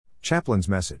Chaplain's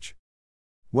message.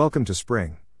 Welcome to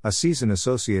spring, a season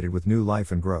associated with new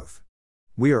life and growth.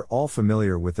 We are all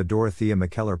familiar with the Dorothea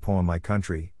Mackellar poem My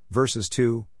Country. Verses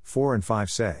 2, 4 and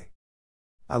 5 say,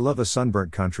 I love a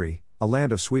sunburnt country, a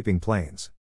land of sweeping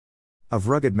plains, of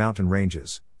rugged mountain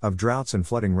ranges, of droughts and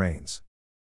flooding rains.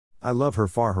 I love her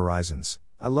far horizons,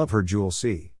 I love her jewel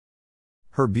sea,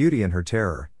 her beauty and her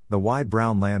terror, the wide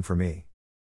brown land for me.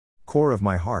 Core of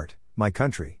my heart, my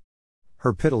country,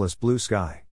 her pitiless blue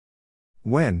sky.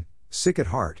 When, sick at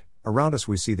heart, around us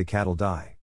we see the cattle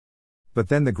die. But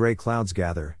then the gray clouds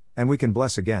gather, and we can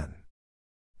bless again.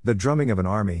 The drumming of an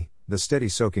army, the steady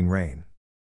soaking rain.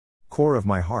 Core of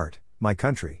my heart, my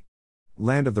country.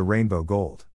 Land of the rainbow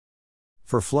gold.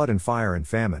 For flood and fire and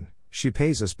famine, she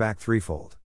pays us back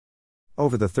threefold.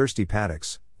 Over the thirsty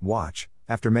paddocks, watch,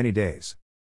 after many days.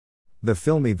 The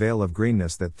filmy veil of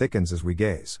greenness that thickens as we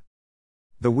gaze.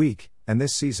 The weak, and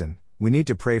this season, we need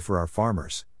to pray for our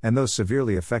farmers, and those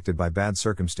severely affected by bad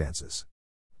circumstances.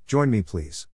 Join me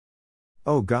please.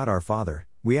 O God our Father,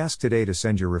 we ask today to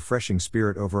send your refreshing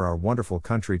spirit over our wonderful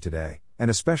country today, and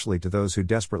especially to those who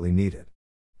desperately need it.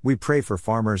 We pray for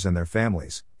farmers and their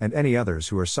families, and any others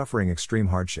who are suffering extreme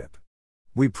hardship.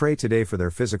 We pray today for their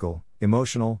physical,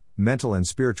 emotional, mental and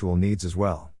spiritual needs as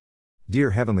well.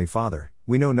 Dear Heavenly Father,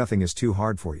 we know nothing is too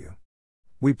hard for you.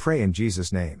 We pray in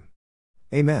Jesus' name.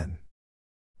 Amen.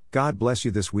 God bless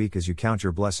you this week as you count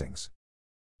your blessings.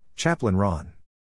 Chaplain Ron.